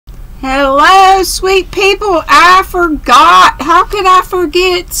Hello, sweet people. I forgot. How could I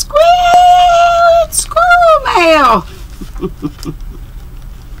forget? Squeal! It's Squirrel Mail.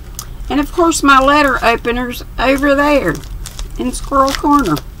 And of course my letter opener's over there in Squirrel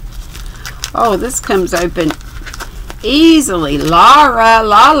Corner. Oh, this comes open easily.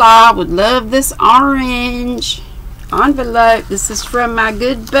 Lala would love this orange envelope. This is from my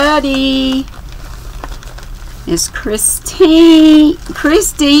good buddy, Miss Christy.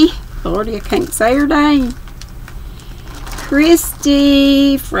 Lordy, I can't say her name.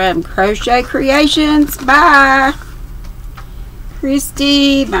 Christy from Crochet Creations. Bye.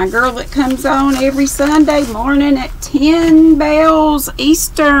 Christy, my girl that comes on every Sunday morning at 10 bells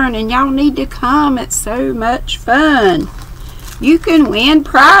Eastern, and y'all need to come. It's so much fun. You can win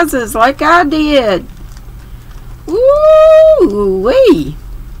prizes like I did. Woo-wee.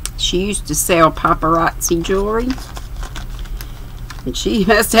 She used to sell paparazzi jewelry, and she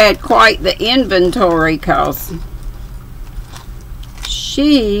must have had quite the inventory, cause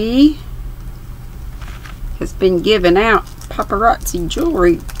she has been giving out paparazzi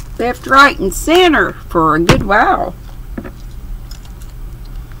jewelry left, right, and center for a good while.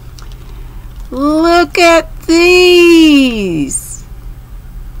 Look at these.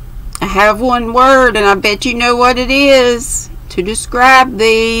 I have one word, and I bet you know what it is to describe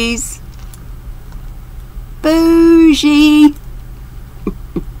these. Bougie.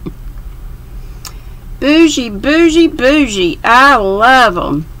 Bougie, bougie, bougie. I love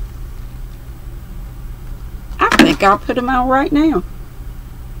them. I think I'll put them out right now.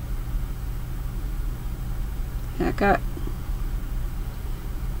 I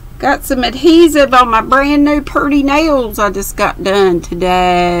got some adhesive on my brand new pretty nails I just got done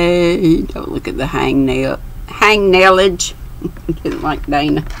today. Don't look at the hang nailage. Didn't like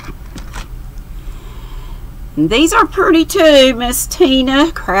Dana. And these are pretty too. Miss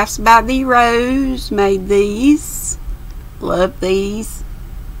Tina, Crafts by the Rose, made these. Love these.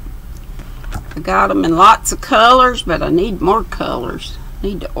 I got them in lots of colors, but I need more colors. I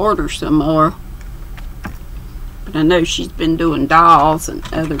need to order some more. But I know she's been doing dolls and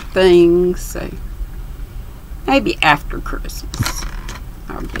other things, so maybe after Christmas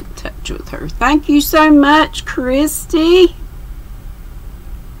I'll get in touch with her. Thank you so much, Christy.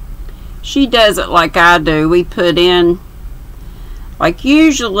 She does it like I do. We put in, like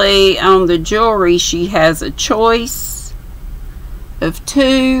usually on the jewelry, she has a choice of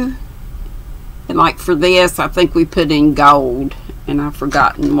 2. And like for this, I think we put in gold. And I've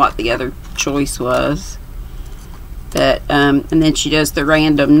forgotten what the other choice was. But, and then she does the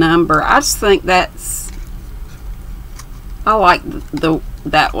random number. I just think that's, I like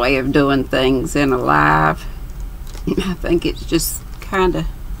that way of doing things in a live. I think it's just kind of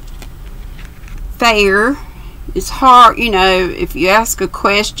fair. It's hard, you know, if you ask a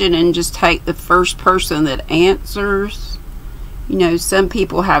question and just take the first person that answers. You know, some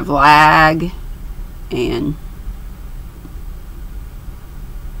people have lag, and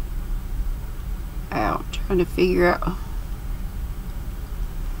I'm trying to figure out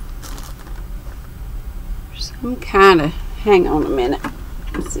some kind of, hang on a minute,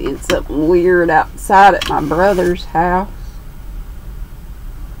 I'm seeing something weird outside at my brother's house.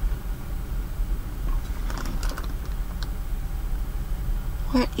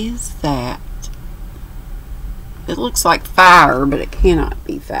 What is that? It looks like fire, but it cannot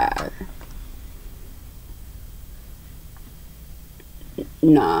be fire.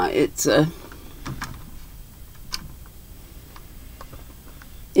 Nah, it's a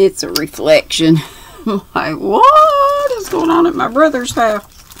reflection. I'm like, what is going on at my brother's house?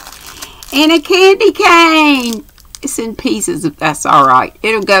 And a candy cane. It's in pieces, if that's alright.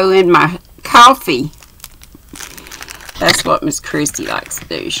 It'll go in my coffee. That's what Miss Christy likes to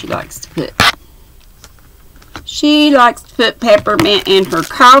do. She likes to put peppermint in her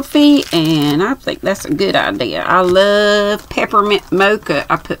coffee, and I think that's a good idea. I love peppermint mocha.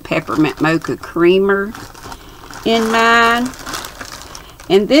 I put peppermint mocha creamer in mine.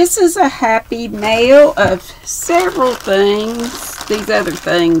 And this is a happy mail of several things. These other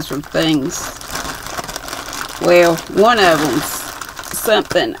things are things. Well, one of them's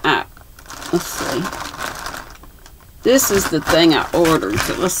something let's see. This is the thing I ordered,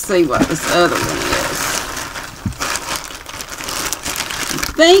 so let's see what this other one is.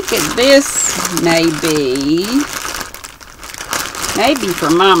 I think this may be for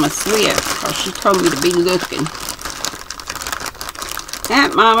Mama Swift, because she told me to be looking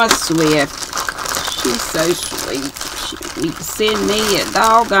at Mama Swift. She's so sweet. She needs to send me a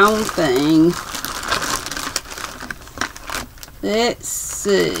doggone thing. Let's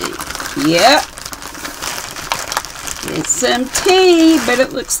see. Yep. It's some tea, but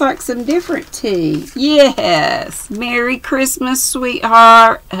it looks like some different tea. Yes. Merry Christmas,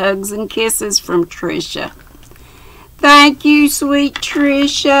 sweetheart. Hugs and kisses from Trisha. Thank you, sweet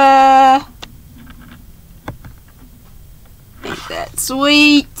Trisha. Ain't that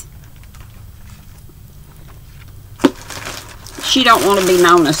sweet? She don't want to be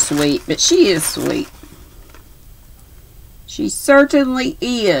known as sweet, but she is sweet. She certainly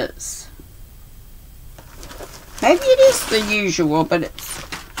is. Maybe it is the usual, but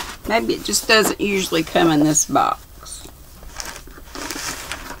maybe it just doesn't usually come in this box.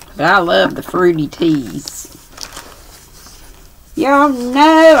 But I love the fruity teas. Y'all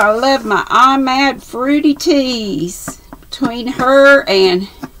know I love my I'm Mad fruity teas. Between her and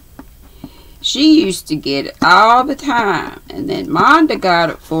she used to get it all the time. And then Monda got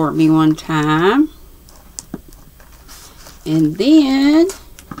it for me one time. And then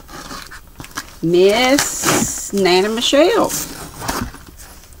Miss Nana Michelle.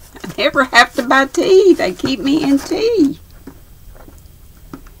 I never have to buy tea. They keep me in tea.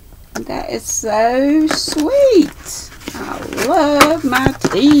 And that is so sweet. I love my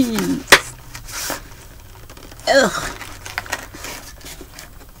teas. Ugh.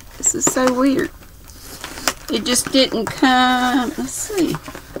 This is so weird. It just didn't come. Let's see.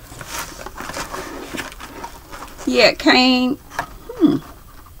 Yeah, it came.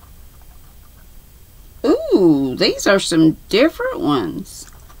 Ooh, these are some different ones.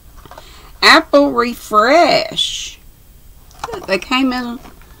 Apple Refresh. They came in.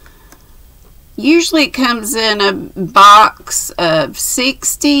 Usually it comes in a box of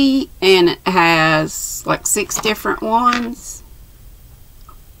 60 and it has like 6 different ones.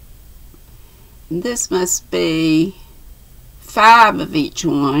 And this must be 5 of each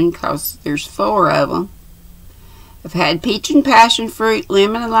one because there's 4 of them. I've had peach and passion fruit,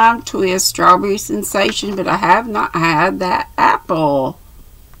 lemon and lime twist, strawberry sensation, but I have not had that apple.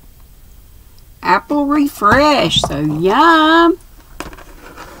 Apple Refresh, so yum.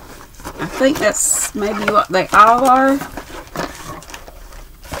 I think that's maybe what they all are.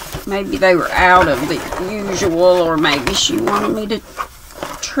 Maybe they were out of the usual, or maybe she wanted me to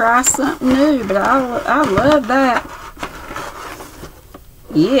try something new, but I love that.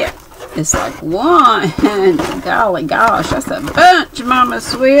 Yeah, it's like one. Golly gosh, that's a bunch, Mama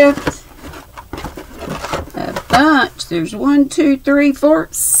Swift. A bunch. There's 1, 2, 3, 4,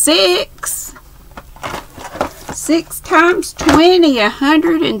 6. 6 times 20,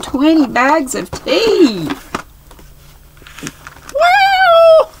 120 bags of tea.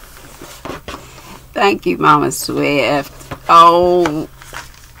 Wow! Thank you, Mama Swift. Oh,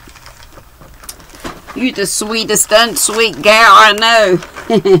 you the sweetest unsweet gal I know.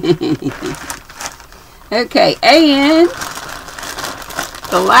 Okay, and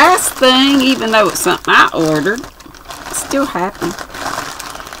the last thing, even though it's something I ordered, I'm still happy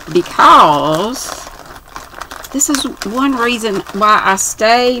because this is one reason why I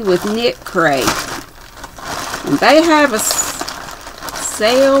stay with Knit Crate. And they have a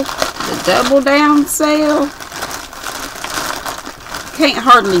sale, the double down sale. Can't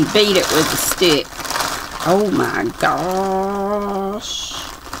hardly beat it with a stick. Oh my gosh.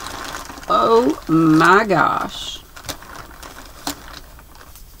 Oh my gosh.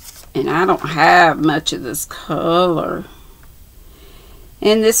 And I don't have much of this color.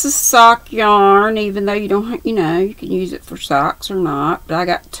 And this is sock yarn, even though you don't, you know, you can use it for socks or not. But I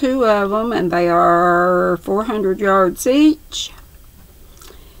got 2 of them, and they are 400 yards each.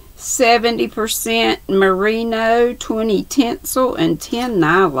 70% merino, 20 tencel, and 10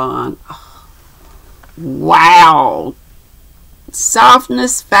 nylon. Oh, wow.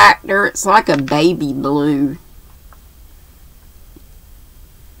 Softness factor, it's like a baby blue.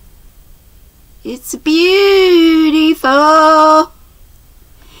 It's beautiful.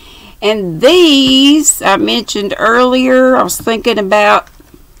 And these, I mentioned earlier, I was thinking about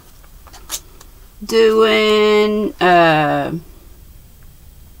doing, I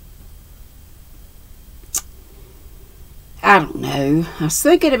don't know. I was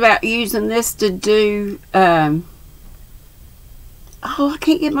thinking about using this to do, oh, I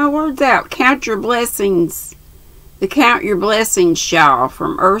can't get my words out. Count Your Blessings. The Count Your Blessings shawl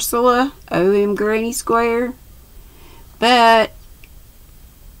from Ursula, OM Granny Square. But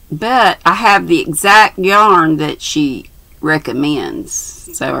I have the exact yarn that she recommends,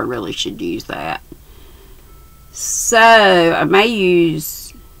 so I really should use that. So I may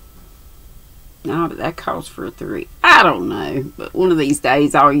use, no, but that calls for a 3. I don't know, but one of these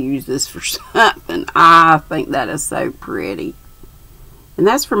days I'll use this for something. I think that is so pretty. And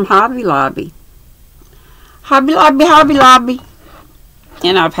that's from Hobby Lobby. Hobby Lobby, Hobby Lobby.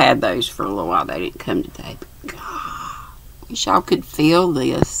 And I've had those for a little while. They didn't come today, but God. Wish y'all could feel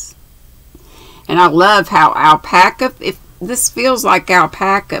this. And I love how alpaca, if this feels like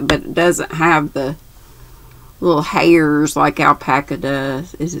alpaca, but it doesn't have the little hairs like alpaca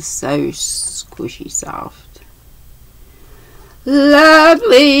does. It is so squishy soft.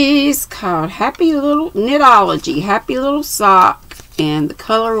 Lovely. It's called Happy Little Knitology, Happy Little Sock. And the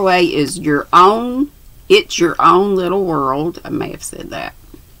colorway is Your Own. It's Your Own Little World. I may have said that.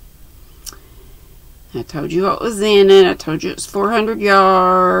 I told you what was in it. I told you it's 400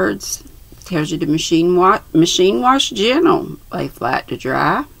 yards. It tells you to machine wash gentle. Lay flat to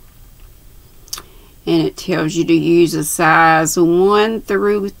dry. And it tells you to use a size 1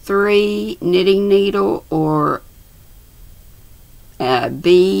 through 3 knitting needle or a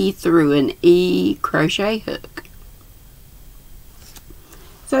B through an E crochet hook.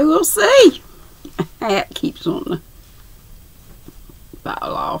 So we'll see. Hat keeps on the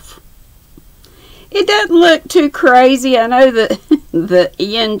fall off. It doesn't look too crazy. I know that the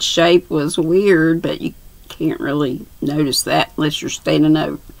end shape was weird, but you can't really notice that unless you're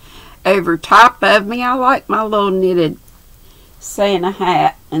standing over top of me. I like my little knitted Santa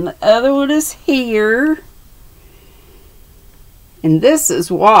hat. And the other one is here. And this is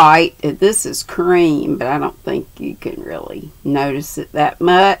white, and this is cream, but I don't think you can really notice it that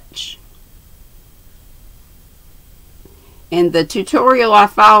much. And the tutorial I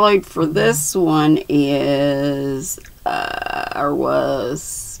followed for this one is, or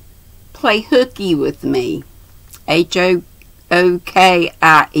was, Play Hooky with Me. H-O-O-K-I-E.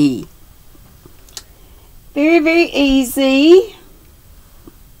 Very, very easy.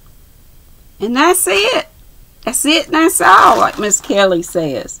 And that's it. That's it and that's all, like Miss Kelly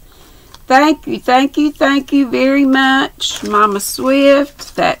says. Thank you, thank you, thank you very much, Mama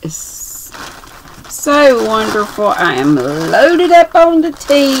Swift. That is so wonderful. I am loaded up on the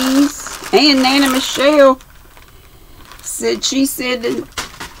teas. And Nana Michelle said she sent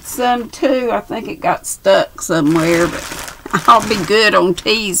some too. I think it got stuck somewhere, but I'll be good on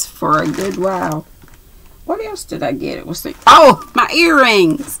teas for a good while. What else did I get? It was my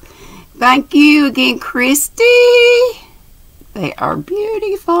earrings. Thank you again, Christy. They are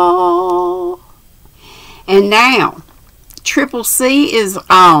beautiful. And now Triple C is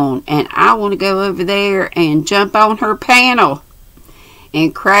on, and I want to go over there and jump on her panel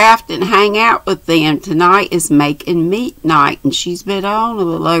and craft and hang out with them. Tonight is making meat night, and she's been on a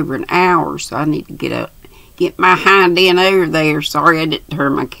little over an hour, so I need to get my hind end over there. Sorry I didn't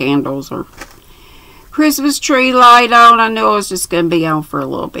turn my candles or Christmas tree light on. I knew I was just going to be on for a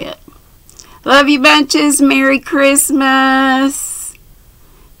little bit. Love you bunches. Merry Christmas.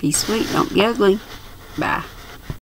 Be sweet. Don't be ugly. Bye.